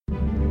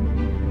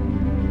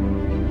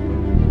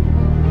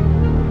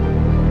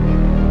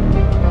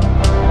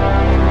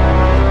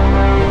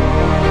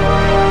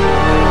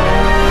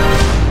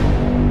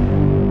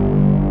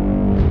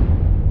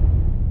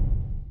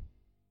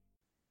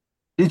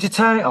Did you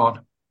turn it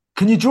on?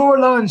 Can you draw a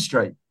line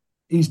straight?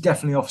 He's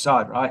definitely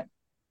offside, right?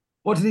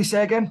 What did he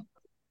say again?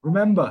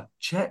 Remember,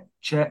 check,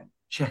 check,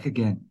 check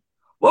again.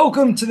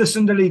 Welcome to the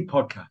Sunday League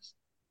podcast.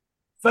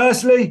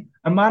 Firstly,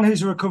 a man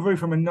whose recovery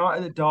from a night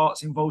at the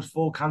darts involves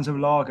 4 cans of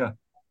lager.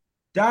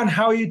 Dan,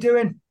 how are you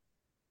doing?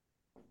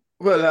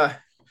 Well,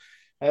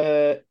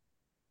 uh,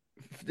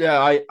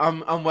 yeah,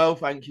 I'm well,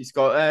 thank you,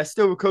 Scott.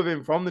 Still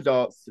recovering from the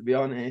darts, to be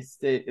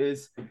honest.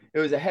 It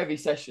was a heavy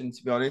session,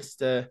 to be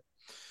honest.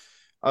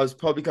 I was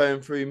probably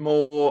going through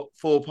more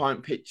 4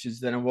 pint pitches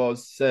than I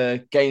was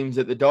games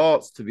at the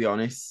darts, to be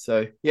honest.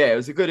 So yeah, it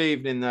was a good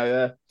evening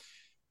though.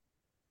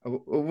 I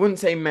wouldn't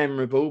say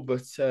memorable,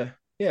 but yeah,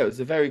 it was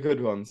a very good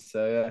one.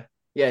 So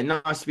yeah,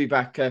 nice to be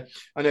back. I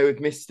know we've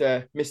missed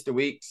a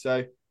week, so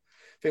I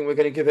think we're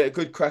going to give it a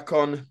good crack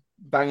on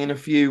banging a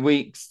few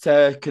weeks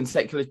to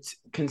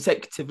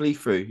consecutively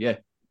through. Yeah.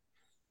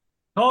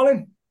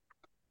 Colin?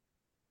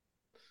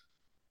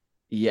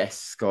 Yes,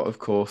 Scott, of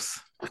course.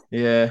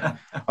 Yeah.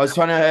 I was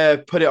trying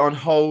to put it on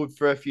hold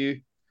for a few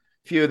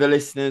of the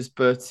listeners,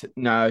 but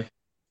no,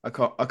 I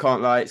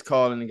can't lie, it's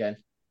Carlin again.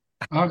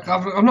 I've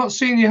not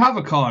seen you have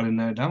a card in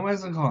there, Dan.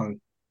 Where's the card?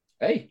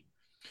 Hey,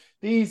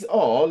 these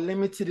are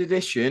limited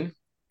edition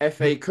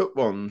FA Cup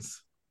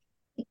ones.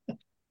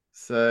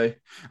 So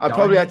I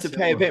probably had to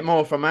pay a bit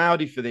more from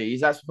Audi for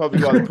these. That's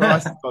probably why the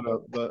price has gone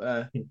up.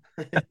 But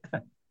no,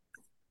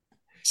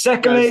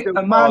 Secondly, still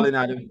a man Carlin,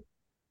 Adam.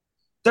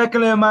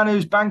 Secondly, a man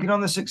who's banking on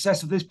the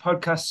success of this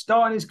podcast,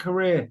 starting his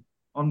career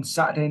on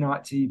Saturday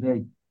night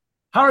TV.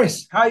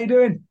 Harris, how are you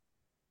doing?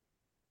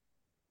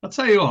 I'll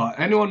tell you what,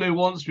 anyone who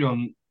wants me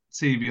on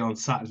TV on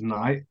Saturday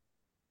night,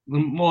 they're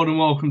more than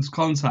welcome to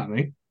contact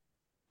me.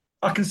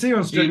 I can see you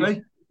on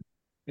Strictly.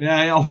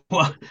 Yeah,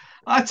 well,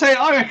 I tell you,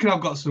 I reckon I've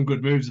got some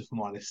good moves, if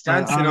I'm honest.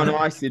 Dancing on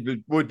ice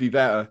would be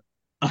better.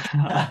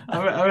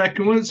 I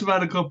reckon once I've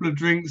had a couple of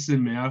drinks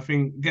in me, I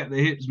think get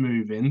the hips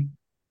moving.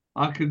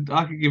 I could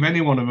give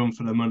any one of them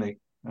for the money.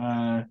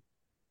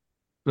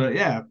 But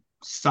yeah,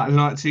 Saturday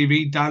night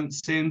TV,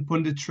 dancing,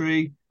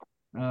 punditry.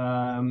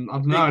 I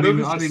don't know. Big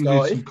brothers I'd just even do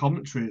some started.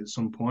 commentary at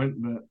some point.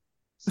 But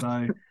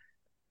so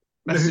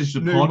message the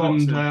Lou pod and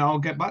Moxon. I'll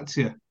get back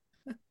to you.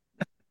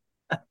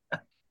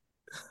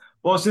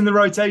 What's in the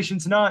rotation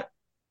tonight?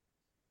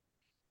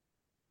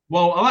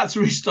 Well, I've had to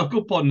restock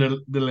up on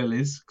the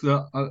lilies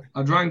because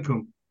I drank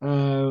them.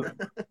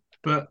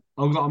 But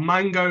I've got a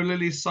mango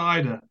lily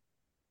cider.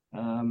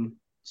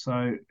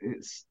 So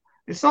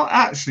it's not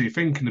actually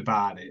thinking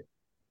about it.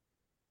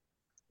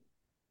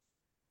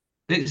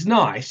 It's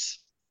nice,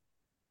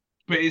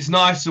 but it's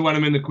nicer when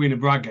I'm in the Queen of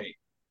Bradgate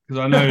because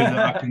I know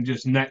that I can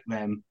just neck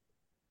them,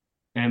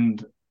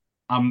 and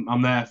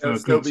I'm there for There'll a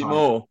still good be time.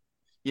 more.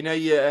 You know,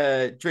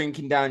 you're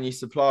drinking down your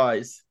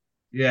supplies.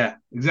 Yeah,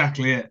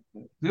 exactly it.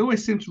 They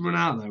always seem to run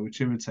out though, which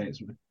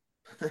irritates me.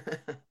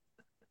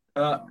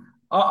 Uh,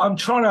 I'm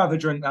trying to have a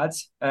drink,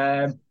 lads.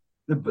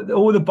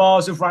 All the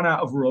bars have run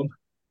out of rum,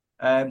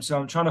 so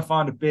I'm trying to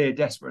find a beer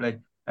desperately.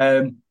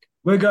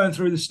 We're going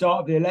through the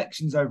start of the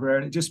elections over here,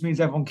 and it just means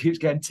everyone keeps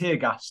getting tear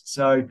gassed.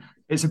 So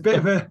it's a bit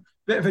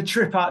of a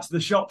trip out to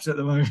the shops at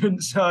the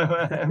moment. So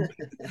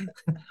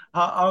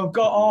I've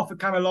got half a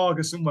can of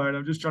lager somewhere, and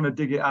I'm just trying to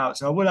dig it out.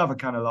 So I will have a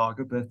can of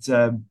lager, but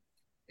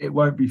it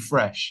won't be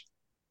fresh.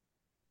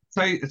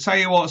 Tell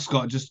you what,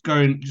 Scott. Just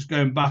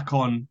going back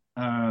on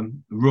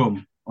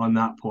rum on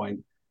that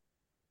point.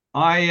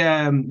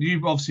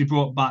 You've obviously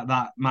brought back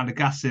that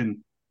Madagascar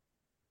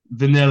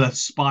vanilla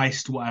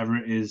spiced whatever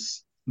it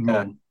is Yeah.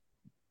 rum.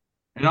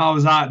 And I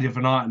was out the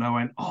other night and I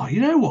went, oh,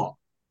 you know what?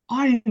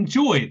 I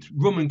enjoyed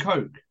rum and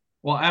coke,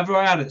 whatever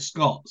I had at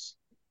Scott's.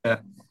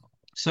 Yeah.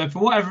 So for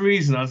whatever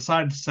reason, I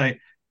decided to say,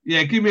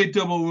 yeah, give me a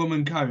double rum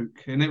and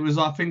coke. And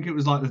I think it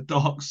was like the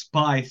dark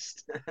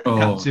spiced Oh.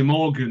 Captain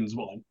Morgan's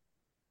one.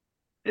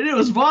 And it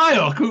was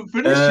vile. I couldn't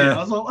finish it. I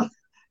was like, what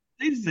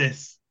is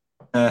this?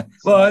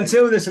 Well,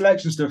 until this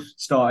election stuff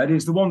started,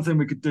 it's the one thing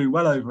we could do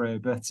well over here,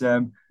 but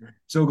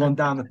it's all gone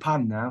down the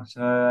pan now.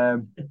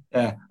 So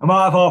yeah, I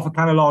might have half a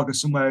can of lager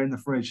somewhere in the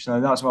fridge,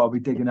 so that's what I'll be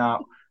digging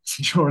out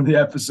during the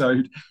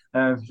episode.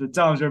 The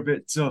times are a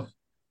bit tough,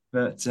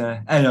 but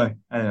anyway.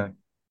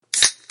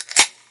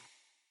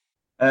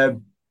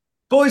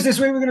 Boys, this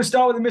week we're going to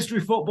start with a mystery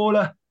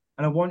footballer,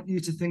 and I want you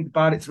to think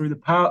about it through the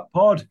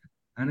pod,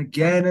 and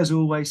again, as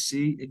always,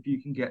 see if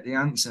you can get the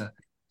answer.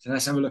 So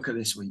let's have a look at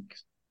this week.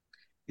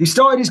 He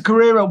started his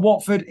career at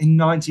Watford in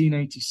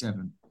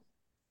 1987.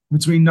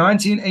 Between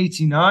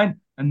 1989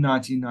 and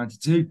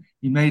 1992,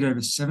 he made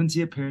over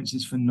 70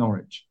 appearances for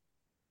Norwich.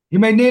 He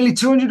made nearly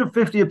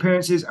 250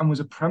 appearances and was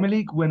a Premier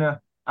League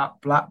winner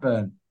at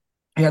Blackburn.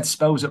 He had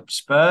spells at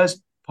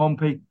Spurs,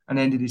 Pompey, and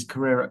ended his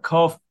career at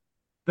Cov.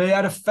 But he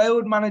had a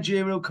failed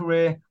managerial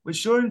career,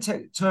 which saw him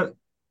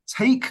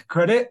take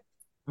credit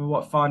for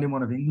what finding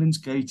one of England's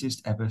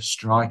greatest ever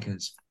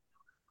strikers.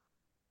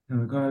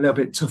 We've gone a little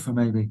bit tougher,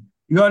 maybe.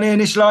 You got any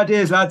initial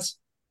ideas, lads?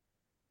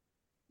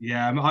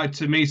 Yeah,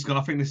 to me, Scott,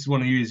 I think this is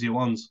one of the easier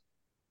ones.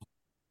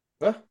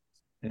 Huh?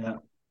 Yeah.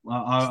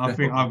 I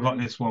think I've got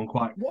this one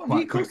quite What have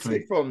you quite got quickly.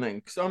 it from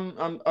then? Because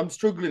I'm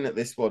struggling at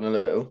this one a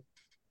little.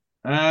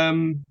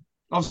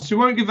 Obviously,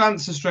 we won't give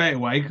answers straight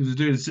away because we're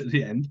doing this at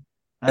the end.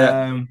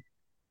 Yeah.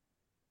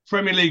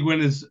 Premier League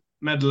winners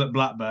medal at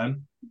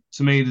Blackburn.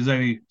 To me, there's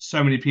only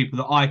so many people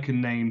that I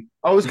can name.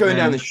 I was going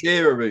down then the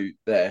Shearer route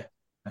there.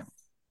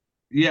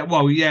 Yeah,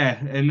 well,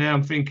 yeah, and now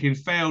I'm thinking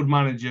failed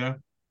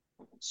manager,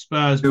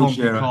 Spurs, Bill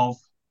Shearer. Pompey,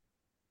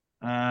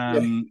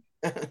 Yeah.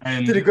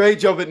 and Did a great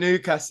job at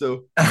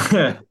Newcastle.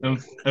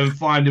 and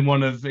finding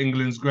one of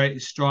England's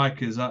greatest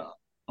strikers.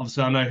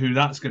 Obviously, I know who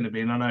that's going to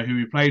be, and I know who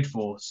he played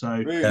for. So,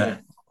 Really?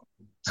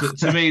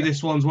 to me,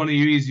 this one's one of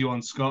your easy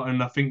ones, Scott,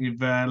 and I think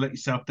you've let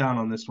yourself down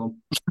on this one.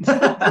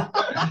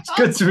 It's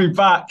good to be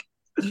back.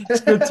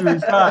 It's good to be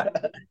back.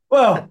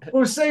 Well,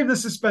 we'll save the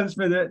suspense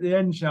bit at the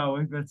end, shall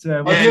we? But I'd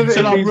love it if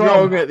until he's I'm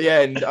wrong at the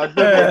end. I'd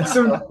love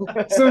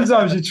it.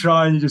 sometimes you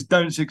try and you just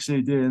don't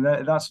succeed, do you?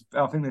 That's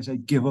I think they say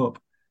give up.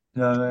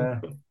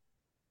 So,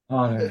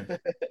 I don't know.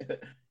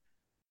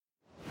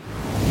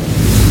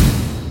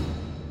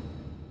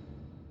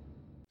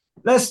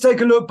 Let's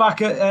take a look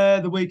back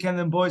at the weekend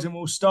then, boys, and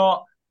we'll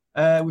start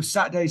with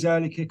Saturday's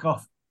early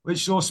kickoff,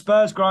 which saw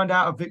Spurs grind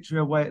out a victory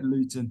away at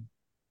Luton.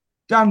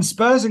 Dan,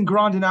 Spurs and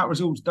grinding out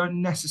results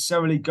don't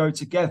necessarily go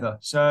together.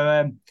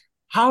 So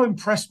how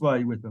impressed were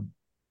you with them?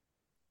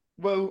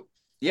 Well,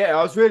 yeah,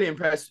 I was really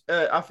impressed.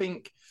 I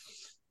think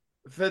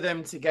for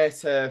them to get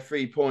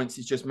 3 points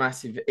is just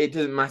massive. It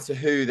doesn't matter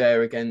who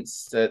they're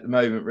against at the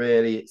moment,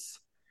 really. It's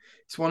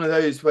one of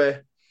those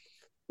where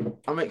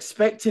I'm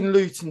expecting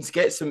Luton to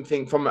get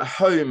something from at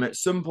home at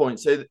some point.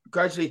 So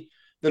gradually,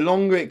 the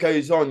longer it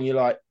goes on, you're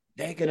like,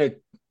 they're going to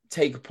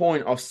take a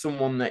point off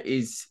someone that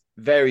is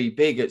very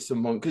big at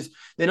some point because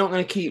they're not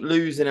going to keep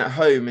losing at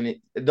home. And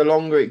the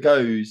longer it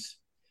goes,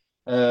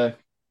 the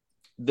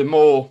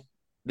more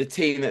the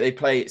team that they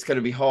play, it's going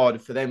to be harder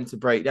for them to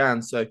break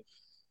down. So,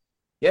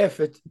 yeah,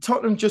 for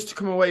Tottenham just to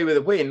come away with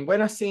a win,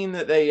 when I seen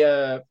that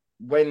they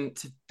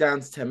went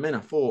down to 10 men, I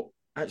thought,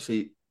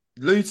 actually,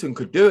 Luton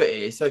could do it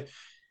here. So,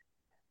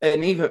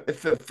 and even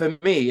for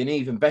me, an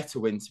even better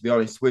win, to be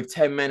honest. With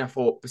 10 men, I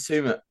thought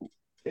Basuma,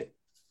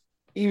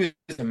 he was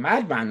a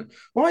madman.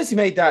 Why has he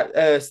made that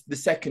the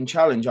second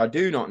challenge? I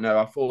do not know.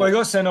 I thought. Well, he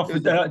got sent off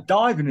with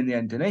diving in the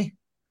end, didn't he?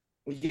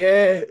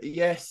 Yeah,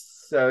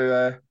 yes.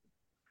 So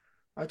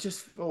I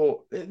just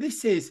thought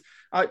this is.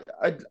 I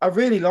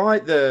really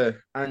like the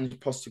Ange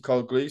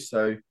Postecoglou.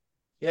 So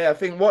yeah, I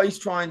think what he's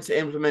trying to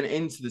implement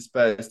into the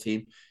Spurs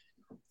team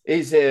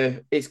is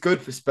it's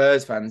good for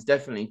Spurs fans,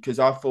 definitely, because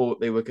I thought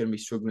they were going to be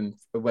struggling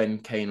when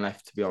Kane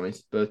left, to be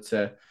honest. But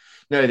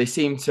no, they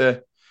seem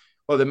to.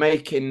 Well, they're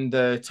making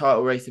the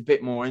title race a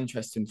bit more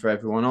interesting for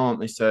everyone, aren't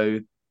they? So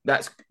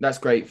that's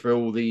great for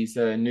all these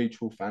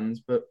neutral fans.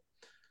 But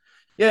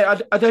yeah,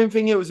 I don't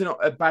think it was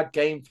a bad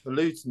game for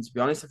Luton, to be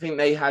honest. I think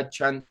they had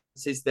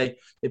chances. They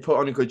put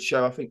on a good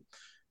show. I think,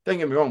 don't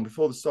get me wrong,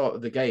 before the start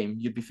of the game,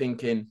 you'd be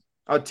thinking,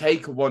 I'd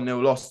take a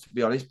 1-0 loss, to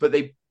be honest. But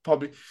they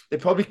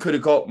probably could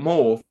have got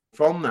more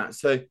from that.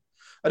 So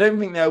I don't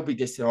think they'll be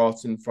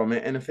disheartened from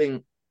it. And I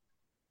think,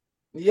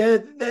 yeah,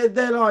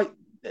 they're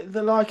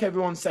like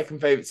everyone's second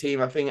favourite team.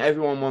 I think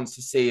everyone wants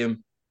to see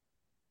them.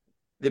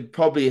 They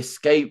probably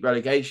escape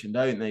relegation,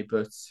 don't they?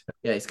 But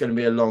yeah, it's going to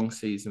be a long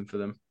season for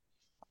them.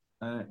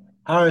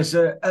 Harris,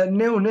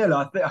 0-0.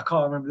 I think I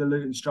can't remember the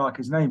Luton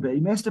striker's name, but he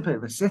missed a bit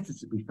of a sitter,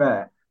 to be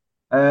fair.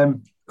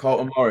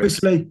 Carlton Morris.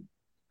 Obviously,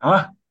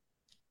 huh?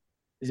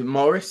 Is it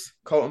Morris?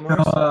 Carlton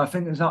Morris? I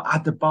think it's like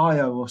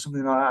Adebayo or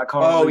something like that. I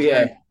can't remember.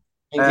 Yeah.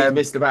 I think he's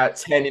missed about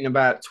 10 in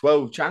about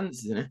 12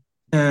 chances, isn't it?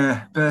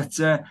 Yeah, but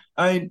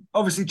I mean,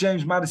 obviously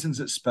James Maddison's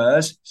at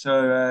Spurs,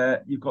 so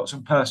you've got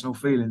some personal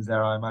feelings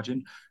there, I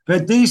imagine.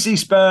 But do you see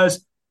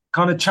Spurs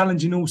kind of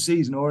challenging all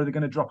season, or are they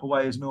going to drop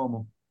away as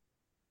normal?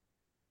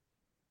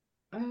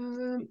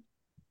 I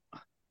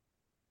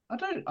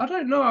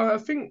don't know. I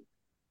think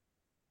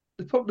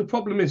the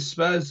problem is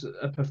Spurs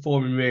are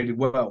performing really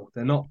well.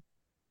 They're not.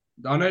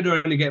 I know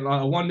they're only getting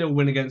like a 1-0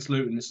 win against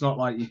Luton. It's not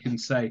like you can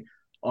say,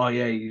 "Oh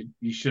yeah,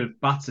 you should have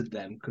battered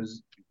them,"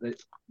 because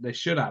they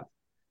should have.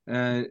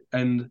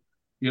 And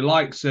your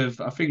likes of,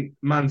 I think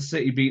Man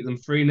City beat them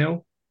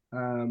 3-0.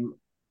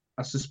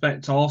 I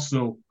suspect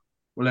Arsenal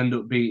will end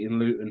up beating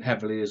Luton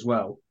heavily as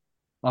well.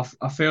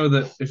 I feel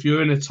that if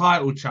you're in a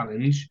title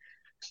challenge,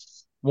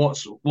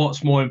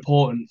 what's more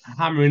important,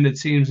 hammering the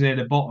teams near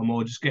the bottom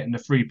or just getting the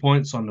 3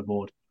 points on the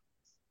board?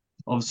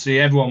 Obviously,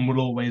 everyone will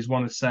always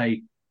want to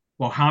say,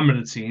 well, hammer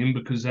the team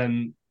because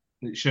then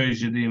it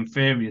shows you the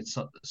inferior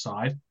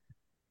side.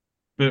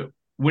 But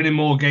winning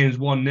more games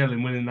 1-0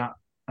 and winning that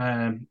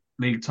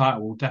league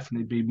title will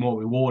definitely be more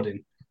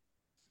rewarding.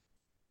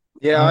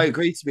 Yeah, I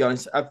agree, to be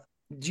honest.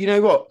 Do you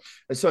know what?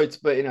 Sorry to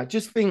put in, I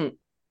just think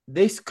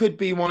this could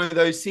be one of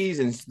those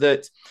seasons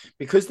that,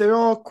 because there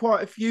are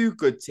quite a few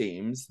good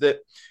teams, that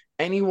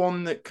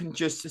anyone that can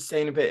just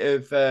sustain a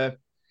bit of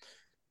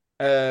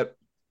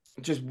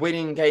just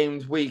winning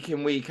games week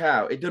in, week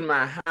out, it doesn't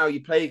matter how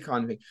you play,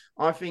 kind of thing.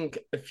 I think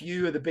a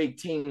few of the big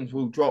teams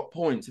will drop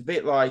points, a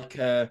bit like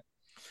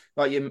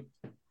your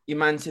your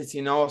Man City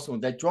and Arsenal,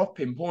 they're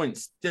dropping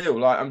points still.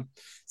 Like I'm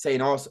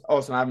saying,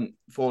 Arsenal haven't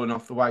fallen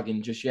off the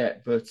wagon just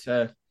yet, but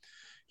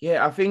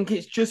yeah, I think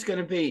it's just going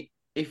to be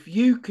if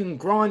you can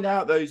grind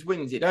out those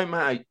wins. It don't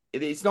matter.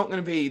 It's not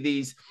going to be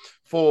these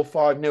 4 or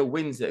 5-0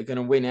 wins that are going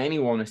to win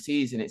anyone a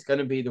season. It's going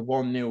to be the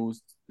 1-0s,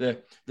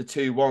 the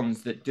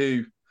 2-1s that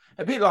do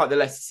a bit like the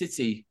Leicester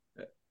City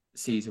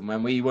season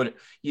when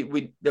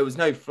there was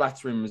no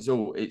flattering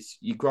result. It's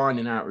you're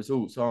grinding out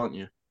results, aren't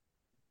you?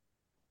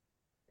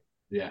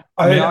 Yeah,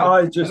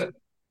 I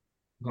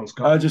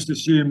just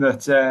assume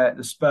that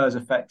the Spurs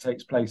effect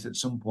takes place at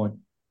some point.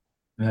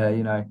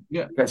 Yeah,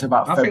 gets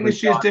about. I think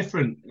this year's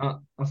different. I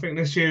think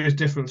this year is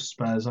different for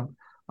Spurs.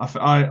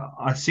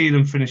 I see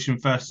them finishing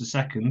first or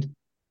second.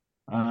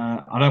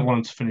 I don't want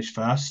them to finish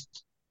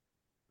first,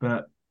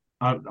 but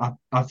I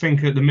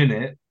think at the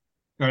minute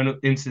going up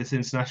into this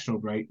international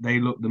break, they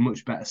look the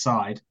much better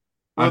side.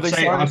 I'd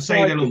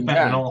say they look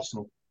better than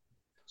Arsenal.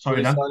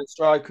 Sorry, Dan. Sign a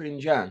striker in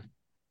Jan.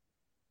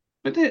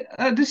 But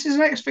this is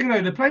the next thing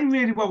though. They're playing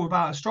really well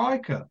without a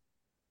striker.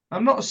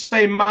 I'm not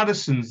saying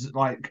Madison's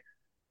like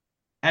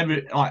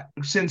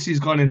since he's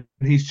gone in,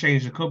 he's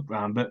changed the club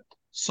round. But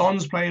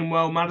Son's playing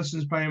well,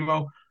 Madison's playing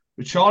well.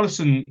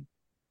 Richarlison,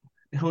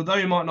 although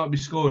he might not be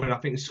scoring, I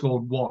think he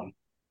scored one.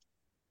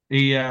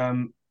 He's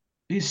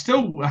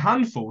still a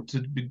handful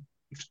to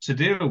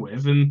deal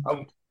with, and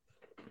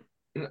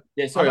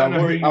yeah, sorry,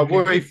 I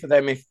worry for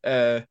them if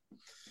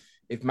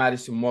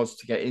Madison was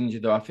to get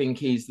injured. Though I think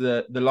he's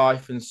the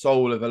life and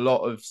soul of a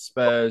lot of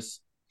Spurs.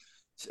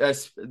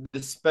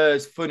 The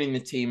Spurs fun in the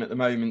team at the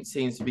moment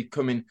seems to be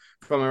coming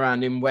from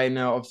around him. When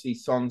obviously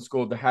Son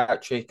scored the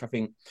hat trick, I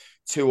think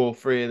 2 or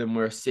 3 of them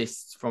were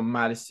assists from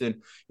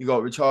Madison. You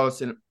got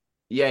Richarlison.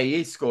 Yeah, he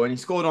is scoring. He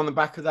scored on the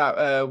back of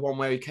that one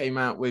where he came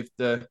out with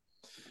the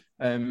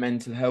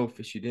mental health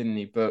issue, didn't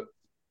he?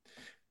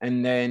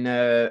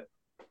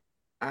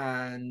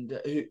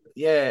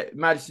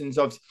 Madison's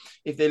obviously.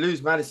 If they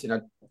lose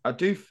Madison, I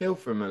do feel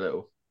for him a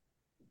little.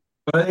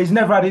 But he's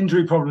never had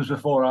injury problems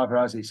before either,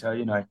 has he? So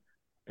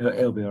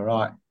he'll be all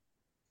right.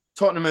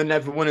 Tottenham have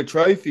never won a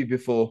trophy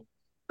before.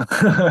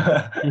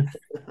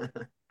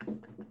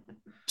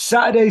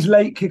 Saturday's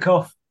late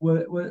kickoff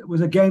was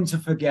a game to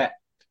forget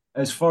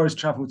as Forest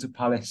travelled to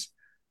Palace.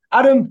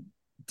 Adam,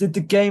 did the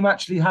game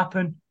actually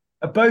happen?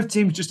 Are both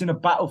teams just in a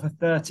battle for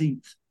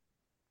 13th?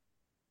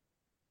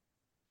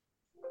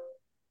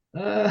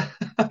 I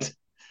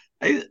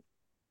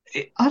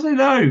don't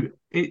know.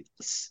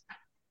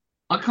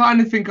 I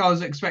kind of think I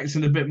was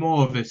expecting a bit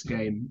more of this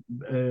game.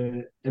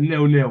 A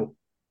 0-0.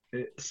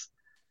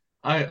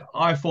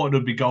 I thought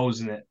there'd be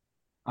goals in it.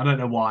 I don't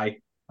know why.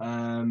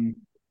 I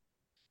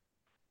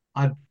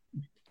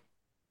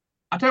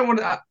don't want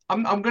to.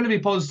 I'm going to be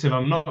positive.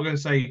 I'm not going to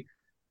say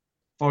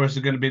Forest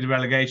are going to be the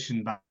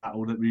relegation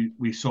battle that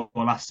we saw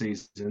last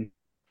season.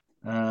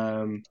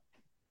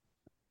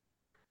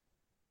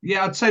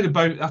 Yeah, I'd say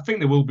I think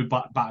they will be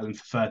battling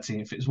for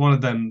 13th. It's one of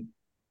them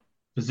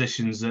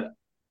positions that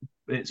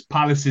it's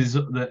Palaces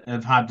that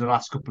have had the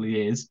last couple of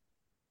years.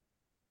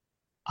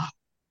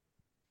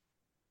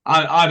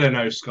 I don't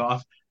know,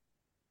 Scott.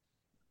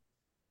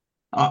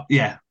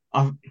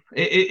 It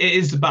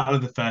is the battle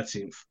of the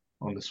 13th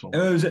on this one.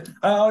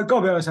 I've got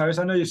to be honest, Harris.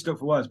 I know you're stuck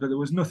for words, but there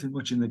was nothing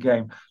much in the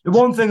game. The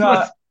one thing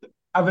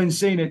having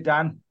seen it,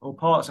 Dan, or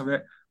parts of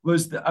it,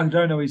 was that I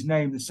don't know his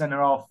name, the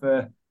centre half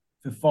for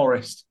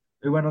Forest,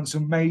 who went on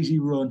some mazy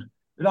run.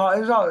 It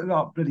was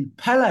like bloody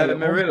Pele.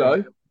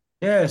 Murillo.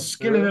 Yeah,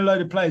 skilling a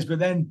load of players, but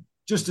then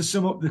just to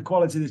sum up the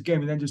quality of this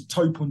game, and then just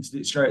toe punted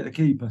it straight at the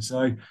keeper.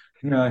 So,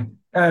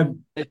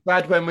 it's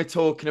bad when we're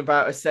talking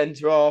about a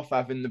centre half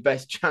having the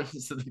best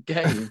chance of the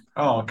game.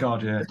 Oh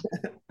God, yeah.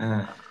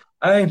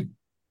 I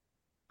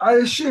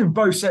assume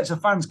both sets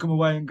of fans come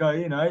away and go,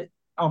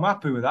 I'm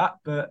happy with that,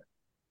 but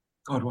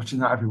God, watching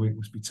that every week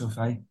must be tough,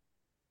 eh?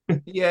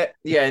 Yeah,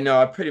 no,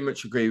 I pretty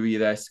much agree with you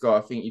there,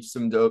 Scott. I think you've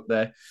summed it up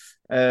there.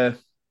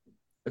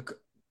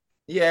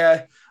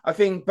 Yeah, I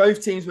think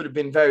both teams would have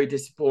been very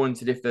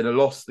disappointed if they'd have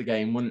lost the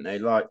game, wouldn't they?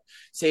 Like,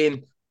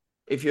 seeing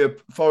if you're a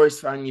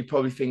Forest fan, you're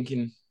probably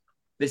thinking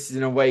this is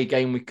an away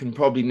game we can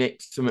probably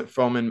nick something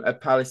from, and a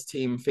Palace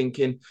team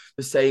thinking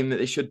the same, that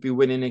they should be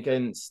winning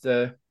against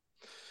a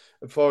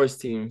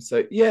Forest team.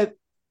 So, yeah,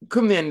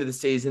 come the end of the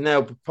season,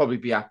 they'll probably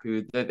be happy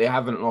with that they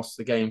haven't lost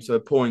the game. So,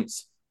 the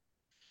points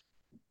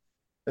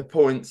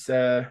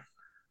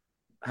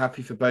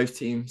happy for both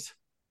teams.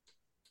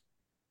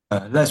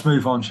 Let's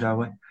move on, shall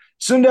we?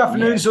 Sunday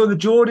afternoon saw the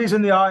Geordies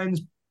and the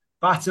Irons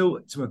battle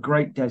to a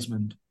great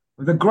Desmond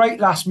with a great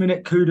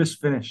last-minute kudos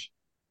finish.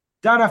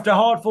 Dan, after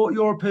hard-fought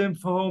European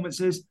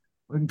performances,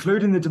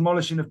 including the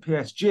demolishing of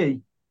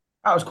PSG,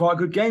 that was quite a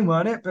good game,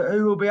 weren't it? But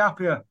who will be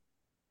happier?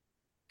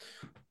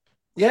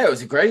 Yeah, it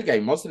was a great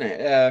game, wasn't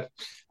it?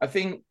 I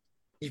think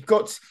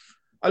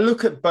I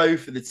look at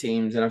both of the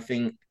teams, and I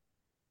think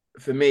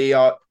for me,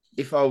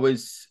 if I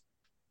was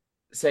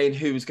saying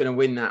who was going to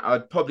win that,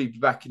 I'd probably be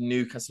back in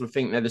Newcastle. I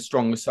think they're the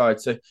stronger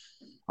side. So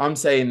I'm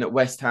saying that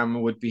West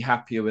Ham would be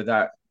happier with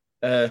that,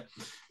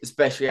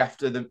 especially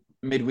after the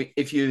midweek.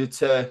 If you were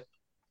to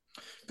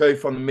go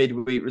from the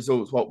midweek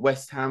results, what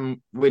West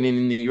Ham winning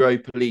in the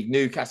Europa League,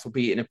 Newcastle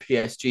beating a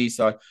PSG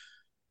side,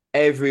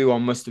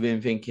 everyone must have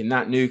been thinking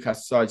that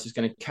Newcastle side's just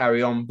going to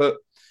carry on. But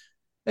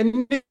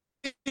then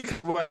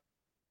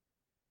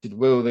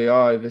will they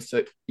either?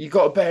 So you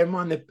got to bear in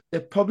mind they're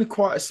probably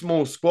quite a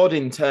small squad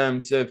in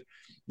terms of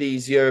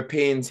these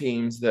European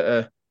teams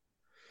that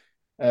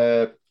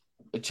are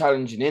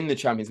challenging in the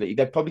Champions League.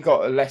 They've probably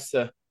got a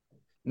lesser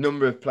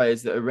number of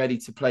players that are ready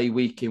to play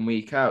week in,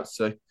 week out.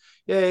 So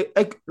yeah,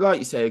 like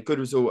you say, a good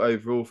result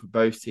overall for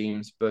both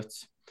teams. But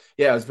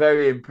yeah, I was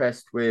very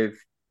impressed with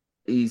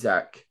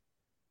Isak,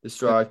 the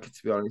striker.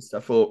 To be honest, I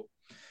thought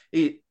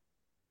is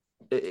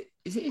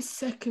it his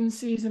second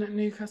season at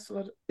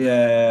Newcastle?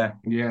 Yeah.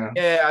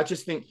 I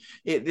just think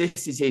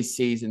this is his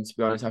season. To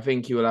be honest, I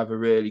think he will have a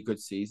really good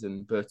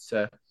season. But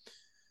top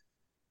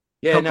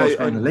goal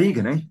scorer in the league,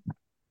 isn't he?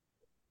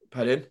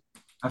 Pardon?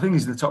 I think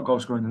he's the top goal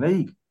scorer in the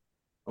league.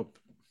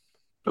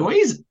 Oh,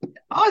 he's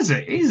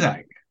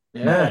Isak.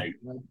 Yeah.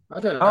 I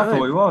don't know. I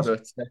thought he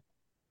was.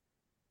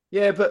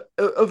 But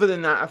other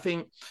than that, I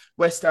think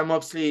West Ham,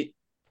 obviously,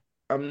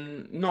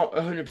 I'm not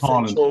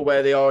 100% sure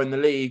where they are in the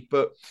league,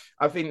 but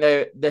I think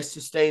they're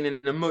sustaining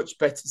a much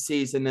better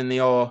season than they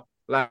are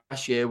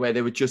last year, where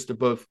they were just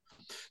above.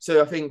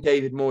 So I think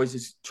David Moyes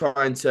is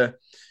trying to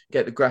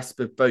get the grasp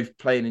of both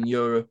playing in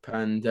Europe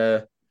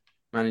and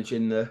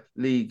managing the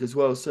league as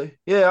well. So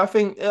yeah, I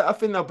think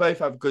they'll both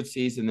have a good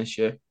season this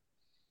year.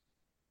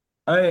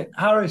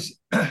 Harris,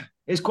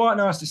 it's quite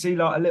nice to see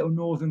like a little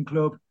northern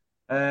club,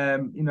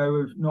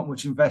 with not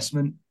much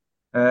investment,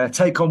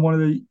 take on one of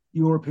the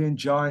European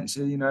giants,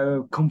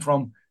 come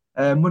from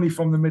money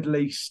from the Middle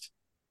East.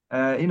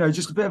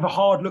 Just a bit of a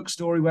hard luck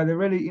story where they're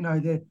really,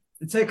 they're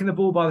taking the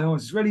ball by the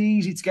horns. It's really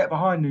easy to get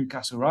behind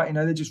Newcastle, right?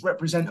 They just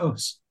represent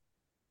us.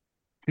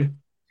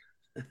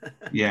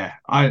 Yeah,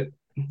 I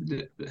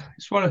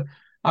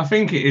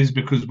think it is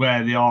because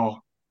where they are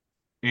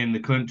in the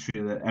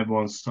country that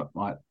everyone's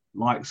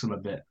likes them a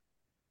bit.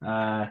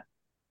 I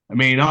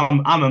mean,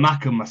 I'm a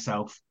Mackham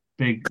myself,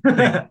 big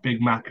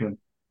Mackham.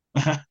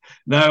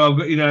 No,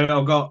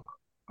 I've got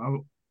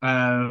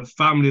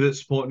family that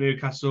support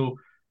Newcastle,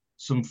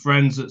 some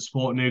friends that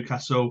support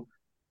Newcastle.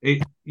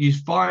 You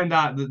find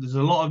out that there's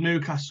a lot of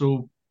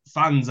Newcastle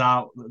fans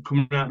out that are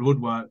coming out of the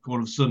woodwork all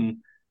of a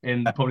sudden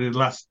in probably the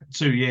last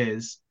 2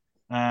 years.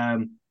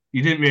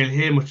 You didn't really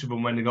hear much of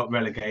them when they got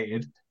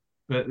relegated,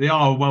 but they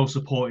are a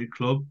well-supported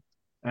club.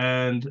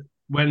 And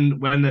when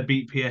they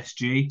beat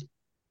PSG,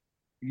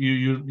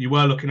 you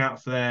were looking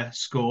out for their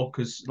score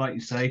because, like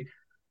you say,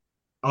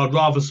 I'd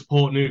rather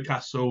support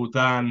Newcastle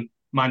than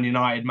Man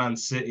United, Man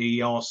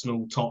City,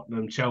 Arsenal,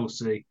 Tottenham,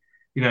 Chelsea.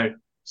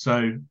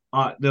 So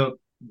they'll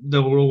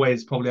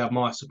always probably have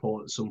my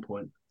support at some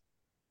point.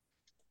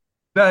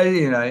 But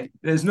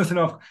there's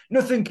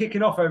nothing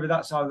kicking off over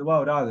that side of the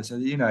world either. So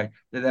that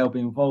they'll be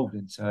involved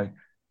in. So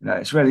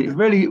it's really,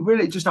 really,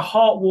 really just a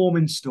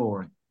heartwarming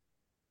story.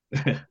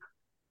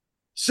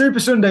 Super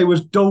Sunday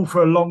was dull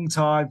for a long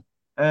time.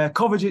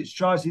 Kovacic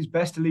tries his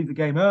best to leave the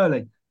game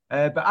early,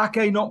 but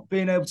Ake not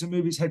being able to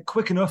move his head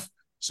quick enough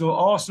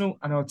saw Arsenal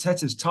and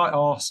Arteta's tight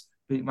arse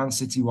beat Man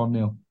City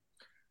 1-0.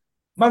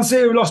 Man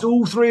City lost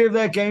all 3 of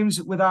their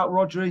games without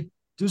Rodri.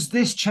 Does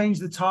this change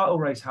the title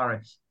race,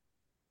 Harris?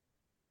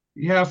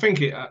 Yeah, I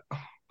think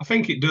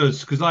it does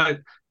because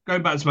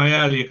going back to my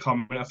earlier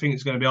comment, I think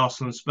it's going to be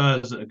Arsenal and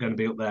Spurs that are going to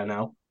be up there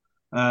now.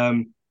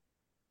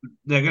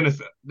 They're going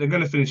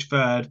to finish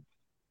third.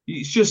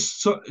 It's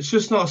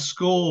just not a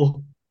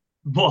score.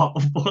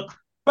 What?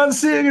 Man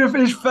City are going to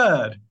finish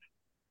third.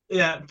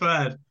 Yeah,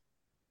 third.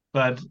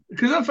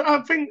 Because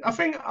I think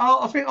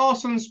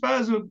Arsenal and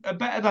Spurs are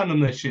better than them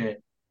this year.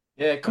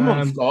 Yeah, come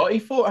on, Scott. He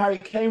thought Harry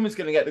Kane was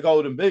going to get the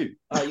golden boot.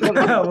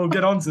 We'll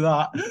get on to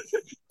that.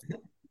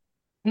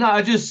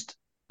 No,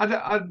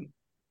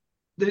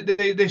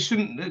 they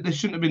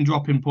shouldn't have been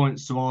dropping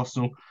points to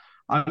Arsenal.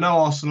 I know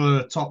Arsenal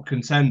are a top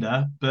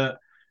contender, but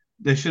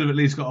they should have at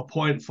least got a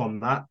point from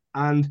that.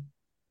 And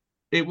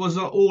it was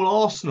all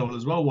Arsenal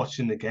as well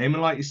watching the game.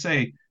 And like you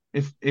say,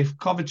 if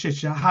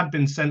Kovacic had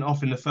been sent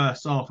off in the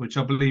first half, which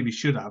I believe he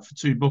should have for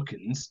 2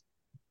 bookings,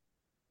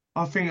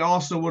 I think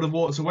Arsenal would have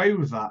walked away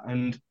with that.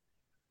 And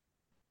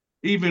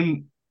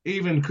even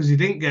because he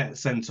didn't get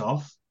sent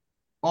off,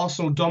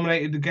 Arsenal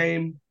dominated the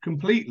game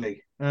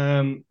completely.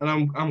 And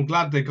I'm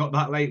glad they got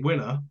that late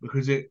winner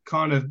because it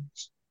kind of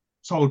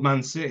told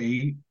Man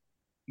City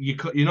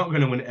you're not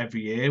going to win it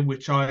every year,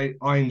 which I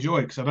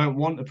enjoy because I don't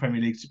want the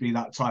Premier League to be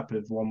that type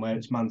of one where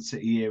it's Man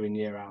City year in,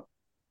 year out.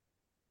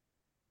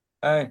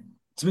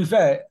 To be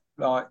fair,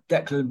 like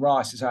Declan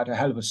Rice has had a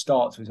hell of a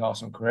start to his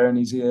Arsenal career, and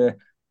he's here.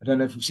 I don't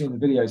know if you've seen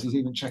the videos. He's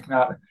even checking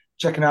out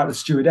the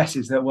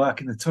stewardesses that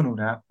work in the tunnel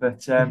now.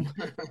 But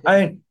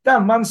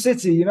Man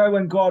City,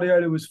 when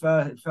Guardiola was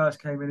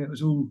first came in, it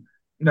was all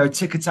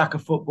tick-a-tack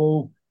of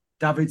football.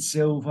 David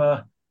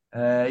Silva,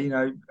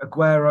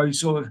 Aguero,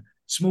 sort of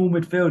small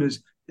midfielders.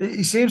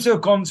 He seems to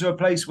have gone to a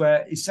place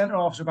where his centre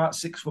halves are about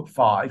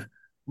 6'5".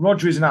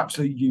 Rodri is an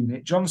absolute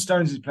unit. John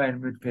Stones is playing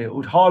in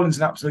midfield. Haaland's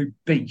an absolute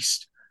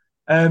beast.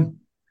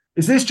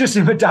 Is this just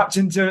him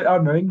adapting to, I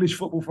don't know, English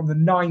football from the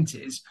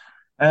 90s?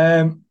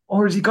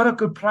 Or has he got a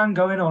good plan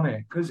going on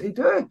here? Because it's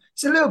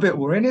a little bit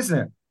worrying,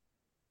 isn't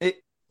it?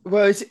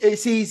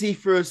 It's easy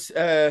for us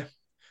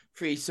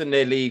three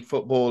Sunday League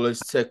footballers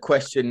to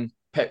question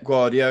Pep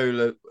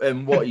Guardiola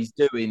and what he's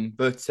doing,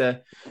 but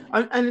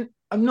I'm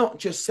not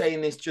just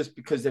saying this just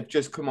because they've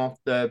just come off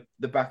the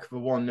back of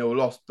a 1-0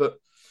 loss, but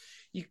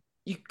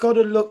you've got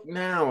to look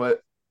now at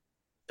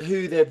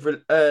who they've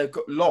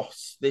got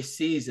lost this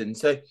season.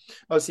 So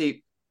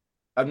obviously,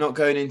 I'm not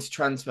going into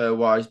transfer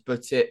wise,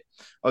 but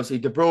obviously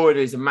De Bruyne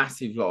is a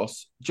massive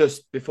loss.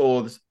 Just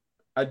before,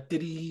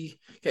 did he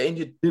get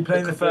injured? Did he play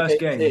in the first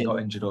game and got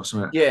injured or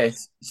something?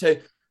 Yes. So,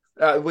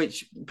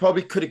 which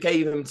probably could have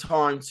gave him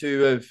time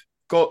to have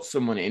got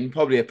someone in,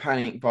 probably a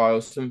panic buy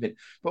or something.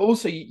 But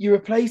also, you're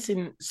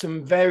replacing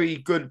some very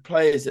good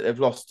players that they've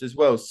lost as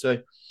well. So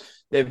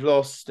they've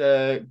lost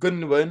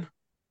Gundogan,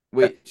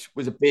 which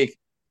was a big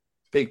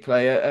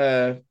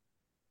player.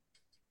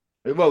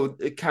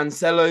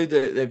 Cancelo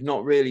that they've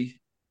not really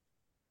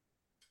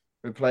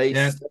replaced.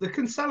 Yeah, the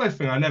Cancelo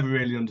thing I never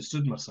really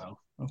understood myself.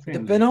 The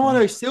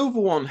Bernardo Silva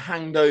one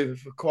hanged over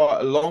for quite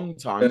a long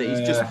time. That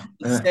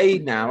he's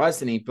stayed now,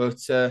 hasn't he? But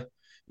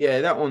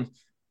that one.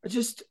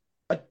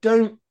 I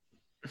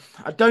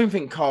don't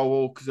think Carl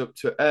Walker's up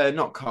to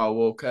not Carl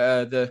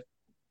Walker, the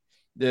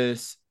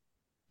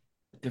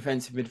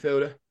defensive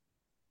midfielder.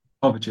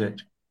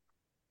 Kovacic.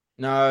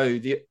 No,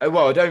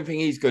 I don't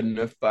think he's good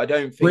enough, but I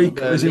don't think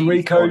is it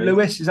Rico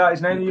Lewis? Is that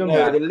his name?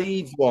 No, the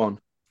Leeds one.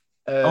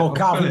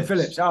 Calvin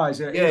Phillips. Sorry,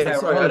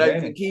 I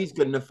don't think he's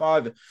good enough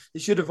either. They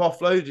should have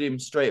offloaded him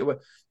straight away.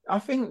 I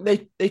think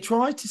they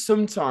try to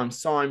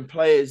sometimes sign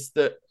players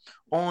that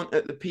aren't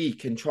at the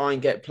peak and try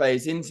and get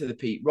players into the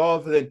peak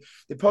rather than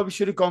they probably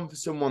should have gone for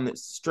someone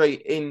that's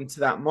straight into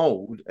that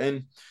mold.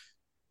 And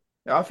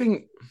I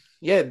think,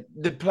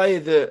 the player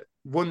that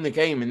won the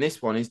game in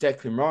this one is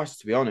Declan Rice,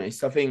 to be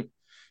honest. I think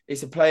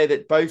it's a player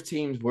that both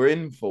teams were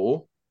in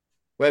for,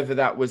 whether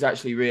that was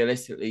actually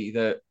realistically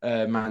that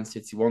Man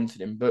City wanted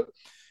him. But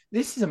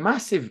this is a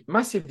massive,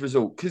 massive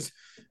result because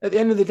at the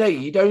end of the day,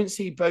 you don't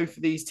see both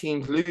of these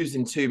teams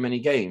losing too many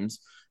games.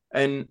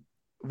 And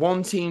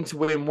one team to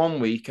win one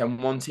week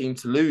and one team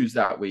to lose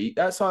that week,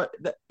 that's like,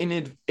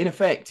 in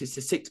effect, it's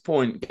a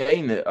 6-point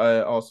gain that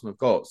Arsenal have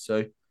got.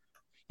 So,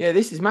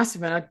 this is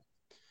massive. And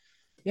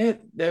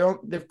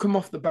they've come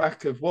off the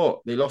back of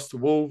what? They lost to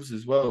Wolves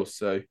as well,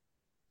 so...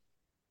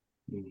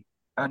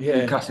 And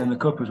Newcastle in the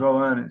cup as well,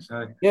 weren't it?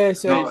 So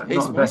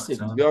it's massive,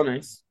 to be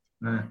honest.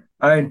 Yeah.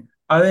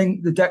 I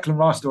think the Declan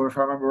Rice story, if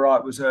I remember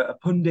right, was a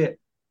pundit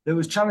that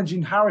was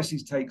challenging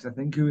Harris's takes. I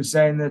think who was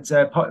saying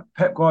that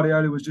Pep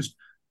Guardiola was just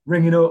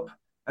ringing up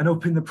and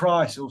upping the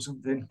price or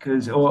something,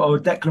 or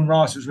Declan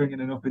Rice was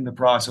ringing and upping the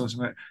price or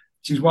something,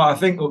 which is what I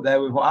think up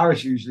there with what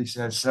Harris usually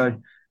says. So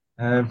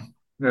there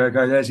we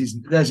go. There's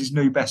his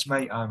new best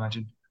mate, I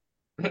imagine.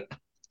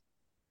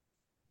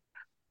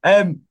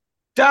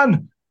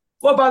 Dan,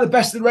 what about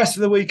the rest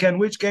of the weekend?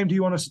 Which game do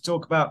you want us to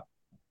talk about?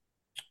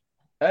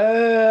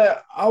 I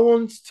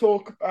want to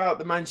talk about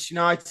the Manchester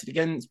United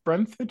against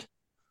Brentford.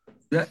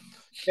 Yeah.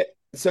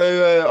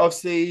 So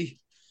obviously,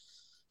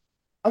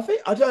 I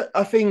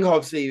think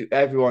obviously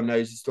everyone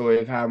knows the story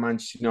of how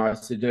Manchester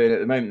United are doing at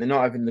the moment. They're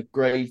not having the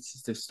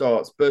greatest of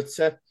starts, but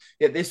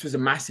this was a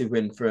massive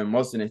win for them,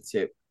 wasn't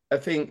it? I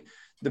think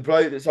the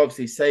bloke that's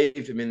obviously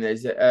saved him in there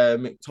is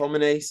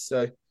McTominay.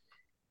 So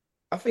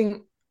I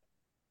think.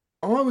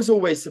 I was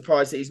always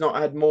surprised that he's not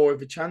had more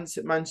of a chance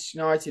at Manchester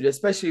United,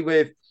 especially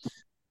with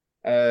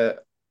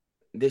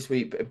this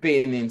week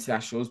being the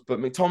internationals. But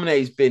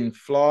McTominay's been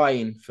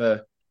flying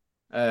for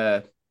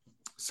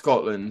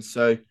Scotland.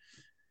 So,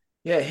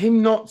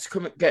 him not to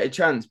come get a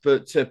chance,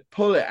 but to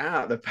pull it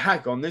out of the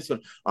bag on this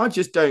one, I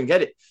just don't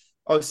get it.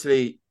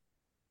 Obviously,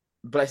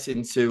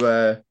 blessing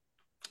to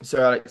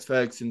Sir Alex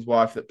Ferguson's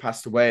wife that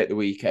passed away at the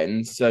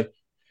weekend. So,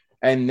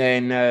 and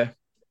then,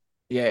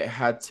 it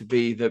had to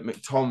be that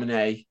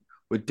McTominay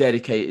would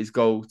dedicate his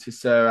goal to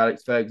Sir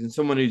Alex Ferguson,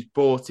 someone who's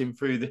brought him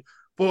through the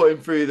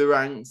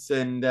ranks,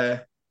 and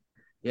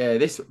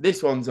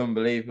this one's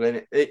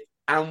unbelievable,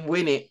 and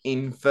win it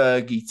in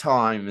Fergie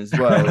time as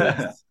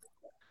well.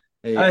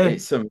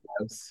 It's something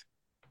else.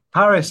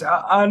 Harris,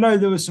 I know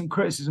there was some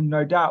criticism,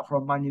 no doubt,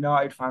 from Man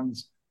United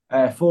fans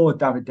for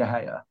David De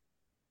Gea,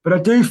 but I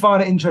do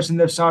find it interesting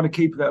they've signed a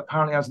keeper that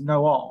apparently has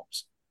no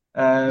arms.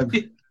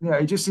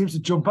 He just seems to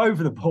jump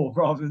over the ball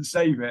rather than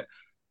save it.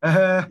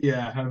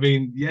 I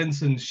mean,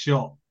 Jensen's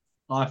shot,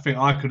 I think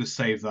I could have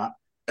saved that.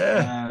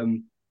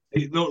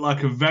 It looked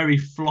like a very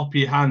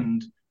floppy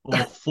hand or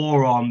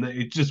forearm that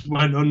it just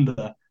went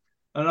under.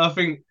 And I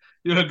think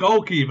you're a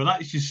goalkeeper,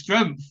 that's your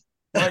strength.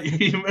 Like,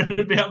 you're meant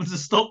to be able to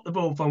stop the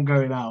ball from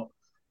going out.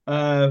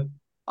 I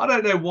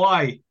don't know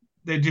why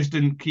they just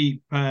didn't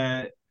keep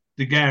De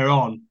Gea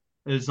on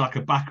as like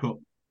a backup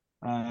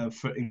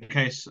for in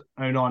case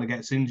Onana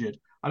gets injured.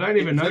 I don't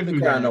even know who. The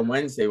ground on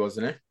Wednesday,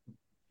 wasn't it?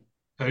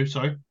 Oh,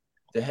 sorry.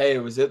 De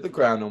Gea was at the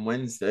ground on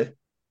Wednesday.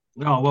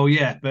 Oh, well,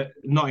 yeah, but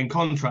not in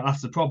contract.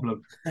 That's the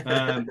problem.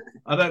 I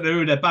don't know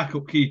who their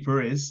backup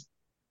keeper is.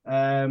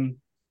 Um,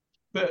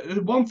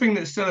 but one thing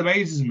that still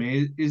amazes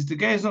me is the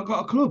guy's not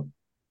got a club.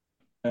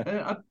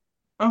 Uh,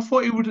 I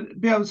thought he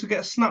would be able to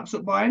get snapped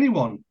up by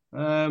anyone.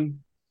 I'm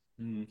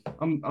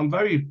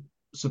very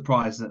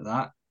surprised at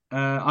that.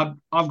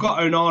 I've got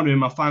Onana in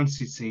my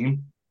fantasy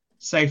team.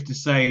 Safe to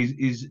say,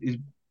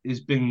 he's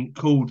been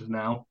called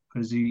now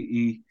because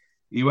he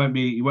won't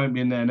be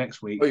in there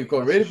next Oh, week. you've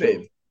got That's rid for of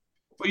sure. him.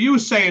 But you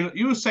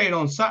were saying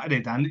on Saturday,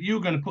 Dan, that you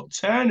were going to put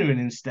Turner in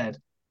instead.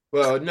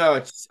 Well,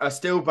 no, I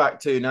still back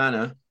to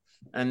Nana,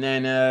 and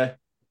then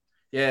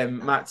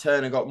Matt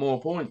Turner got more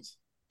points.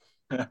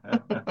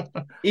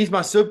 He's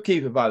my sub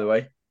keeper, by the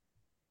way.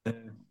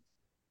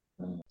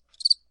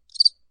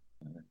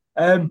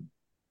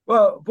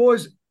 Well,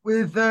 boys,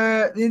 with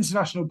the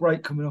international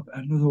break coming up,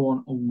 another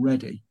one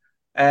already.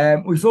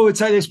 We thought we'd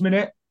take this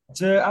minute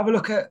to have a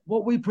look at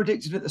what we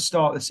predicted at the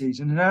start of the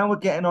season and how we're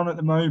getting on at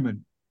the moment.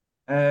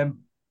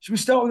 Should we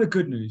start with the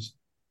good news?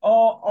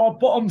 Our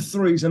bottom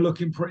threes are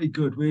looking pretty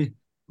good. We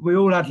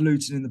all had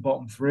Luton in the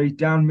bottom three.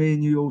 Dan, me,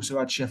 and you also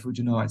had Sheffield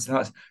United.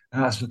 So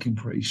that's looking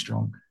pretty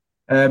strong.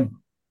 And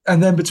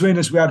then between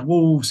us, we had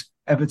Wolves,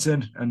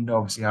 Everton, and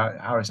obviously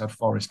Harris had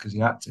Forest because he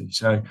had to.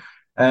 So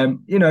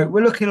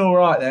we're looking all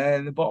right there,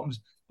 and the bottom's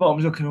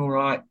looking all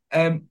right.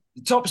 The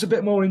top's a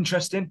bit more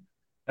interesting.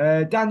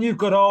 Dan, you've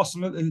got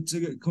Arsenal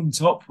to come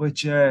top,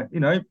 which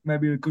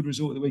maybe a good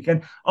result at the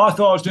weekend. I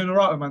thought I was doing all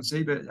right with Man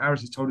City, but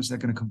Harris has told us they're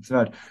going to come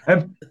third.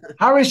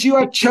 Harris, you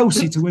had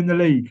Chelsea to win the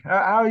league.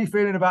 How are you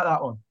feeling about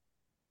that one?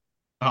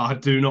 I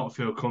do not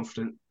feel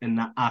confident in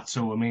that at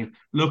all. I mean,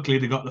 luckily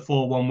they got the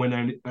 4-1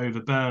 win over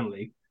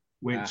Burnley,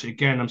 which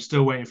again I'm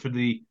still waiting for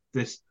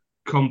this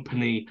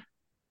company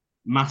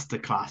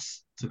masterclass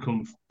to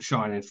come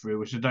shining through,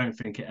 which I don't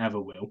think it ever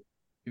will.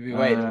 You've been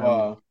waiting a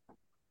while.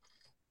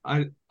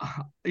 I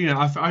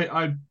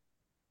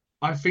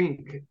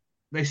think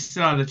they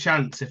still had a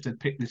chance if they'd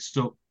picked this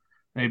up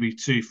maybe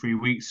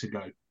 2-3 weeks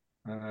ago,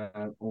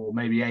 or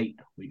maybe 8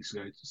 weeks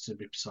ago to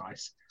be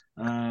precise.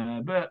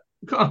 But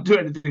can't do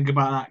anything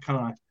about that,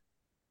 can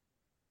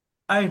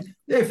I?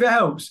 If it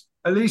helps,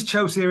 at least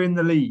Chelsea are in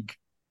the league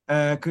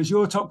because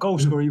your top goal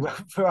scorer you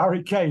went for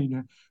Harry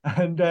Kane,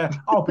 and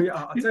I'll tell you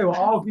what,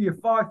 I'll give you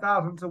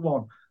 5,000 to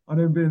 1 on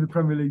him being the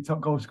Premier League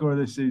top goal scorer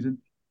this season.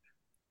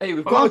 Hey,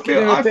 I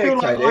feel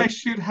like I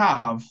should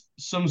have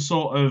some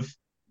sort of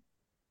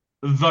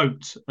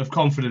vote of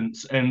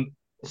confidence and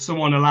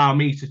someone allow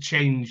me to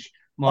change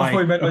my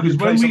because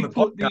when we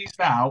put these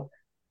out,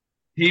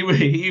 he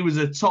was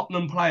a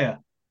Tottenham player,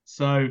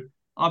 so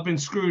I've been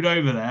screwed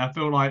over there. I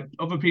feel like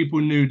other people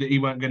knew that he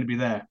weren't going to be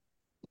there.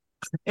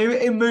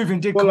 In moving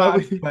did come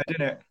out,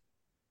 didn't it?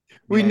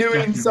 We knew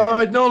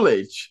inside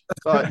knowledge.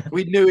 Like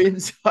we knew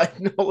inside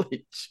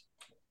knowledge.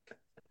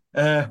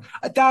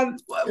 Dan,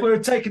 we're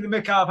taking the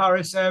mick out of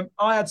Harris.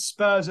 I had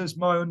Spurs as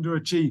my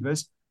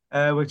underachievers,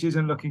 which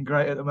isn't looking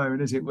great at the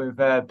moment, is it? With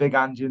Big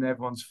Angie and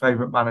everyone's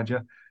favourite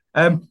manager.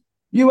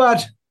 You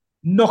had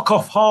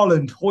knockoff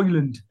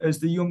Hoyland as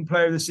the young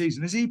player of the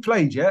season. Has he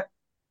played yet?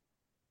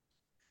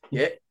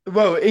 Yeah.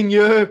 Well, in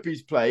Europe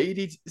he's played.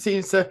 He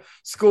seems to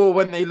score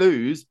when they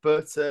lose,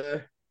 but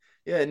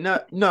no.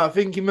 I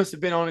think he must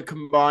have been on a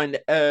combined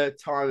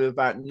time of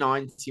about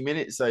 90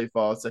 minutes so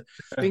far. So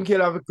I think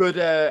he'll have a good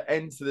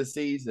end to the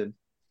season.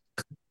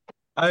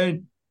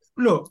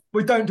 Look,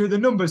 we don't do the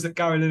numbers that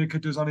Gary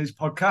Lineker does on his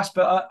podcast,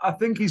 but I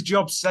think his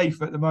job's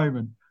safe at the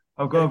moment.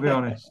 I've got to be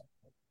honest.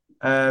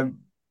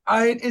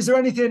 Is there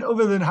anything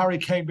other than Harry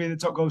Kane being the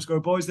top goal scorer,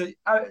 boys, that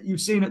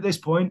you've seen at this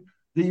point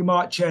that you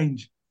might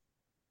change?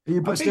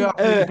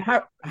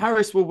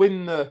 Harris will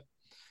win the.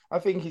 I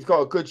think he's got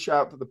a good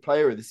shout for the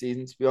player of the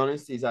season. To be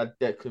honest, he's had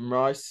Declan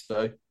Rice,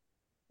 so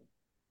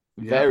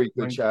very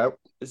good shout.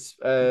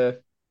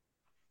 If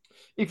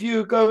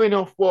you're going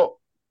off what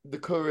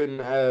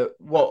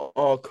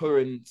our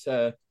current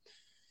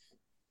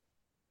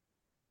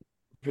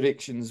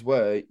predictions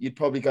were, you'd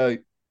probably go.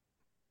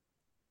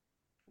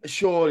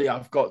 Surely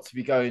I've got to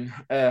be going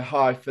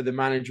high for the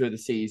manager of the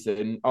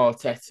season,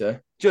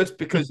 Arteta, just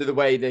because of the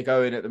way they're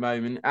going at the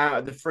moment. Out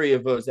of the three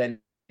of us,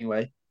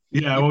 anyway.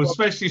 Yeah, well,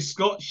 especially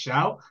Scott's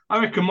shout. I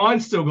reckon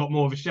mine's still got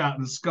more of a shout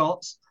than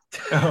Scott's.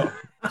 Oh,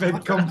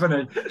 big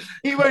company.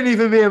 He won't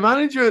even be a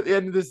manager at the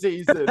end of the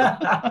season.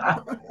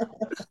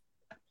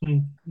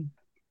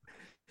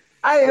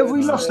 Hey, have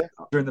we lost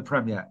during the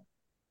Prem yet?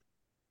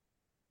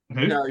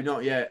 No,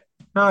 not yet.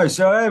 No,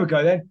 so there we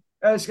go then.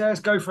 Let's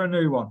go for a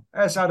new one.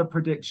 Let's add a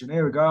prediction.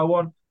 Here we go. I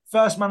want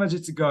first manager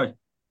to go.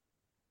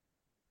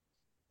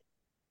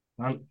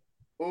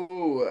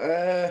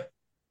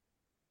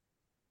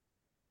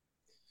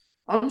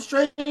 I'm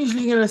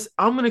strangely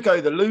I'm gonna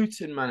go the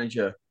Luton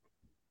manager.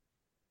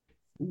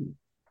 Ooh.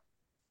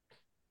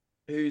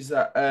 Who's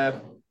that?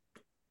 Let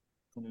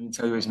me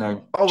tell you his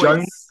name. Oh,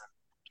 Jones?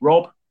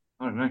 Rob?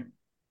 I don't know.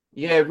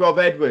 Yeah, Rob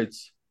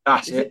Edwards.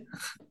 That's it.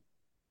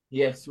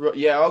 Yes,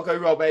 yeah, I'll go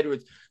Rob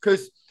Edwards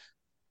because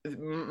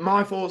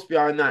my thoughts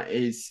behind that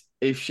is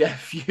if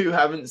Sheffield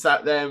haven't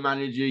sacked their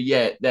manager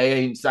yet, they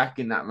ain't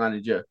sacking that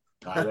manager.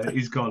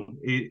 He's gone.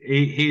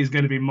 He is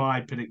going to be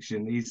my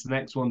prediction. He's the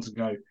next one to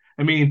go.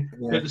 I mean,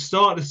 at the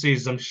start of the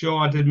season, I'm sure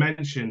I did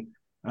mention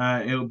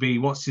it'll be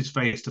what's his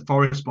face, the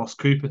Forest boss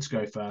Cooper to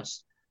go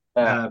first.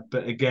 But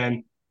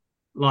again,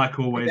 like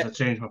always, I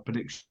change my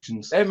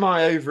predictions. They're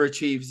my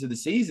overachievers of the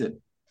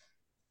season.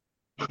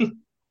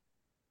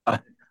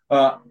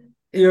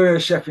 You're a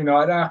Sheffield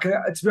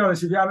United. To be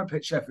honest, if you haven't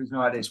picked Sheffield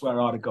United, it's where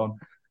I'd have gone.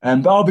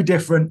 But I'll be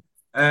different.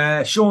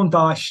 Sean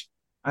Dyche,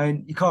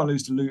 and you can't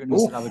lose to Luton. He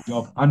still have a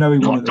job. I know he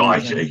won at the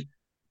weekend,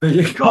 but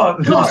you can't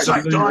lose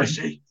to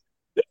Luton.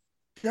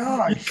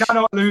 You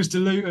cannot lose to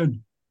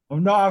Luton.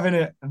 I'm not having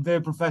it. And be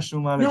a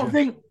professional manager. I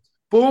think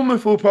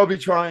Bournemouth will probably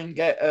try and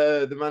get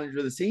the manager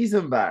of the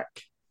season back.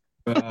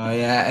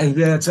 Yeah.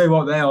 I tell you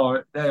what,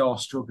 they are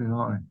struggling,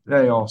 aren't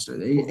they? They are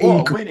struggling.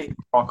 What a winning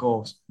dark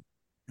horse.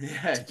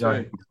 Yeah,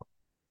 true.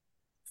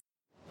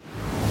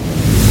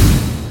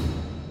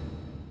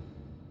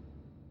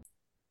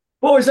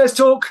 Boys, let's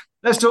talk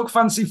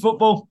fancy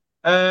football.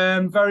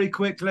 Very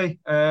quickly.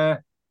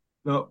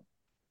 Look,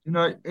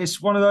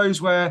 it's one of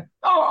those where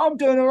I'm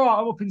doing all right.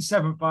 I'm up in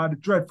 7th. I had a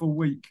dreadful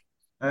week.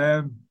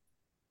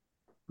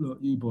 Look,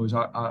 you boys,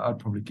 I'd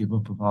probably give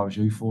up if I was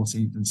you,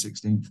 14th and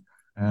 16th.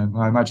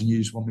 I imagine you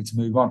just want me to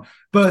move on.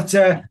 But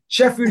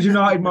Sheffield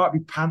United might be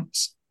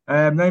pants.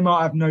 They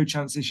might have no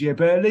chance this year,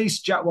 but at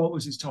least Jack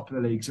Walters is top of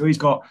the league, so he's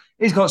got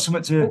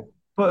something to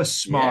put a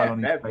smile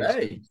on his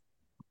face.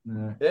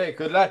 Yeah,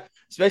 good lad.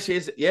 Especially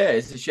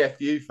as a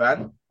Sheffield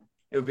fan,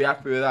 he'll be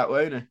happy with that,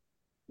 won't he? I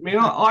mean,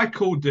 I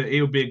called that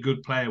he'll be a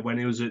good player when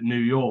he was at New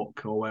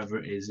York or wherever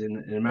it is in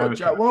America. What,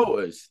 Jack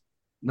Walters?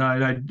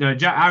 No,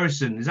 Jack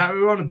Harrison. Is that what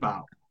we're on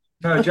about?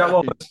 No, Jack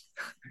Walters.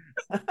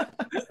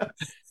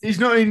 He's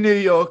not in New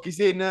York. He's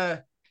in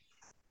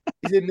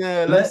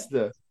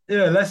Leicester.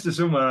 Yeah, Leicester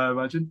somewhere, I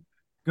imagine.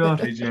 God,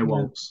 AJ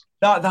Waltz.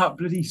 That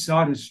bloody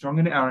side is strong,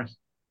 isn't it, Harris?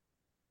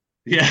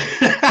 Yeah.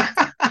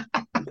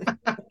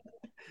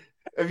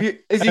 Has he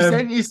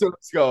sent you some,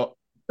 Scott?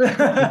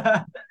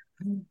 Yeah,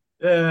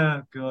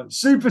 God.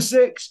 Super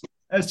Six.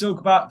 Let's talk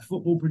about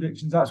football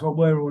predictions. That's what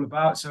we're all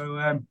about. So,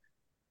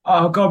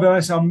 I've got to be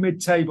honest, I'm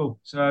mid-table,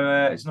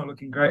 so it's not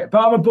looking great.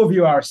 But I'm above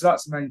you, Harris, so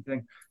that's the main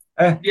thing.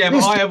 But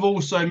I have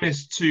also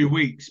missed 2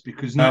 weeks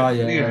because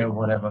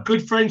whatever.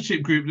 Good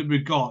friendship group that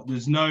we've got.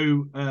 There's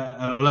no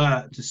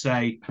alert to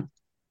say,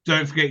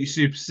 don't forget your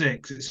Super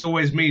Six. It's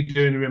always me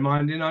doing the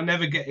reminding. I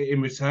never get it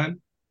in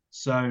return.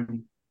 So,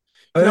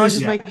 can I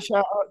just make a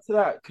shout out to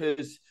that?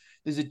 Because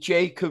there's a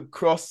Jacob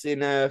Cross in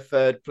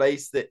 3rd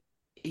place that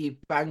he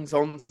bangs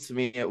on to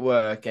me at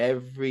work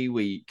every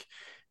week.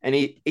 And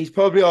he's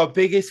probably our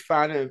biggest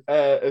fan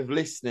of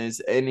listeners.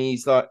 And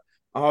he's like,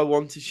 I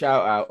want to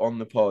shout out on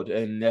the pod.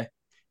 And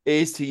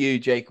here's to you,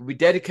 Jacob. We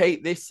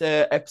dedicate this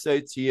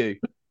episode to you.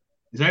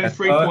 There's only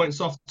 3 points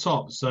off the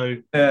top, so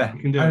you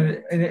can do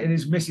it. And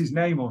his missus'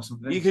 name or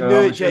something. You can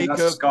do it, Jacob.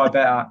 That's Sky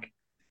Bet hack.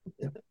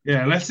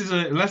 Yeah, unless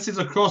it's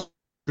a cross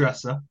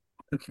dresser.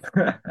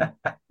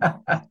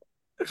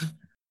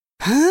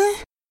 Huh?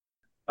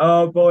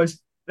 Oh, boys.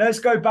 Let's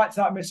go back to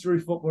that mystery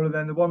footballer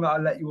then, the one that I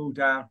let you all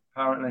down,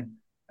 apparently.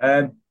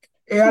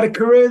 He had a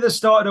career that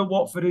started at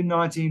Watford in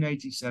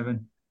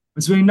 1987.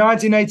 Between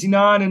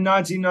 1989 and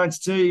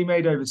 1992, he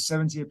made over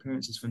 70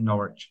 appearances for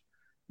Norwich.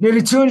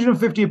 Nearly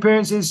 250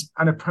 appearances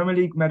and a Premier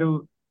League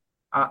medal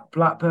at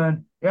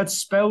Blackburn. He had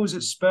spells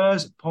at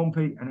Spurs,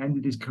 Pompey, and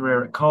ended his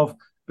career at Cov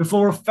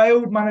before a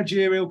failed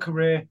managerial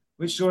career,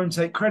 which saw him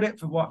take credit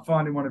for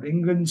finding one of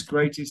England's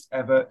greatest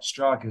ever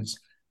strikers.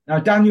 Now,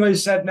 Daniel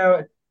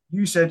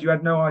you said you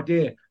had no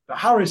idea, but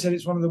Harry said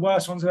it's one of the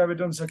worst ones I've ever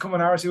done. So come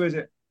on, Harris, who is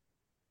it?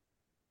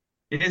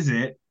 Is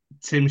it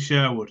Tim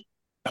Sherwood?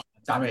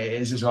 Damn it,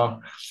 it is as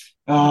well.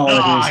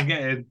 I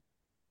get in.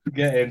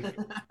 Yeah.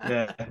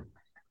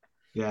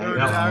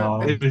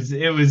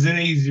 It was an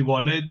easy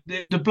one.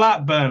 The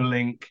Blackburn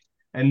link,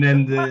 and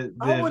then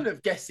I wouldn't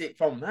have guessed it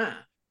from that.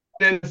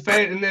 Then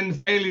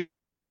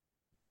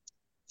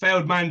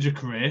failed manager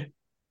career,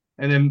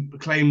 and then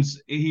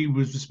claims he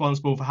was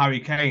responsible for Harry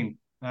Kane,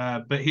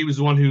 but he was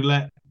the one who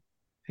let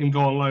him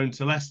go on loan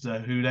to Leicester.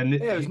 Who then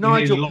it was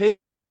Nigel Pearson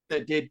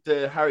that did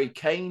the Harry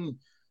Kane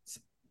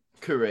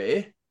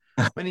career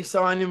when he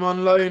signed him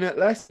on loan at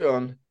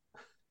Leicester.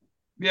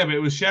 Yeah, but it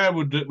was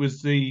Sherwood that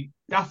was the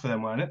gaffer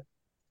then, wasn't it?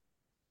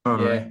 Oh,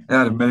 yeah, they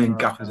had a million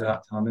gaffers at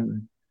that time,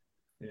 didn't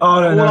they? Yeah. All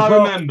I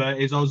remember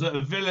is I was at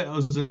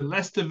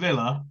Leicester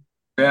Villa.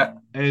 Yeah.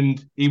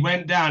 And he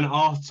went down at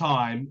half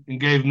time and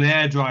gave him the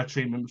air dry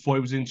treatment before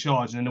he was in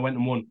charge, and then they went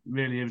and won.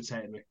 Really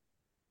irritated me.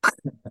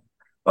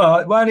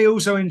 Well, weren't he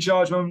also in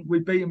charge when we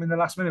beat him in the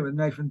last minute with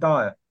Nathan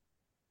Dyer?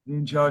 He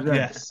in charge then?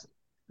 Yes.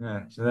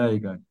 Yeah, so there you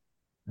go.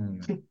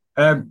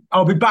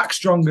 I'll be back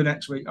stronger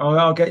next week.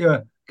 I'll get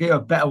you a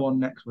better one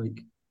next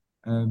week.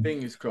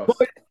 Fingers crossed.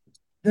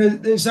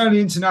 There's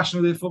only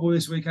international football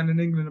this weekend,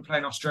 and England are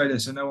playing Australia,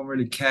 so no one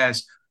really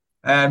cares.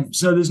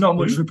 So there's not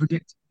much for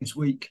predicting this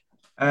week.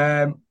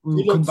 We'll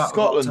come back to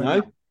Scotland,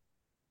 though.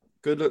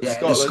 Good luck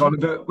to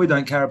Scotland. But we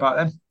don't care about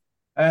them.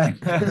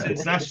 It's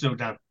international,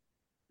 Dan.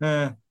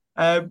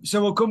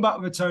 So we'll come back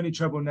with a Tony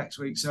treble next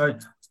week. So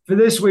for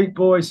this week,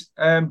 boys,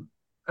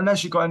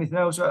 unless you've got anything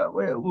else,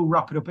 we'll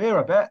wrap it up here,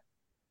 I bet.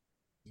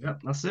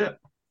 Yep, that's it.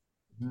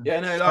 Yeah,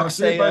 no, like I'll I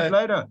see you say, both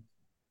later.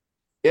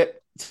 yeah,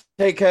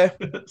 take care.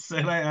 See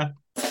you later.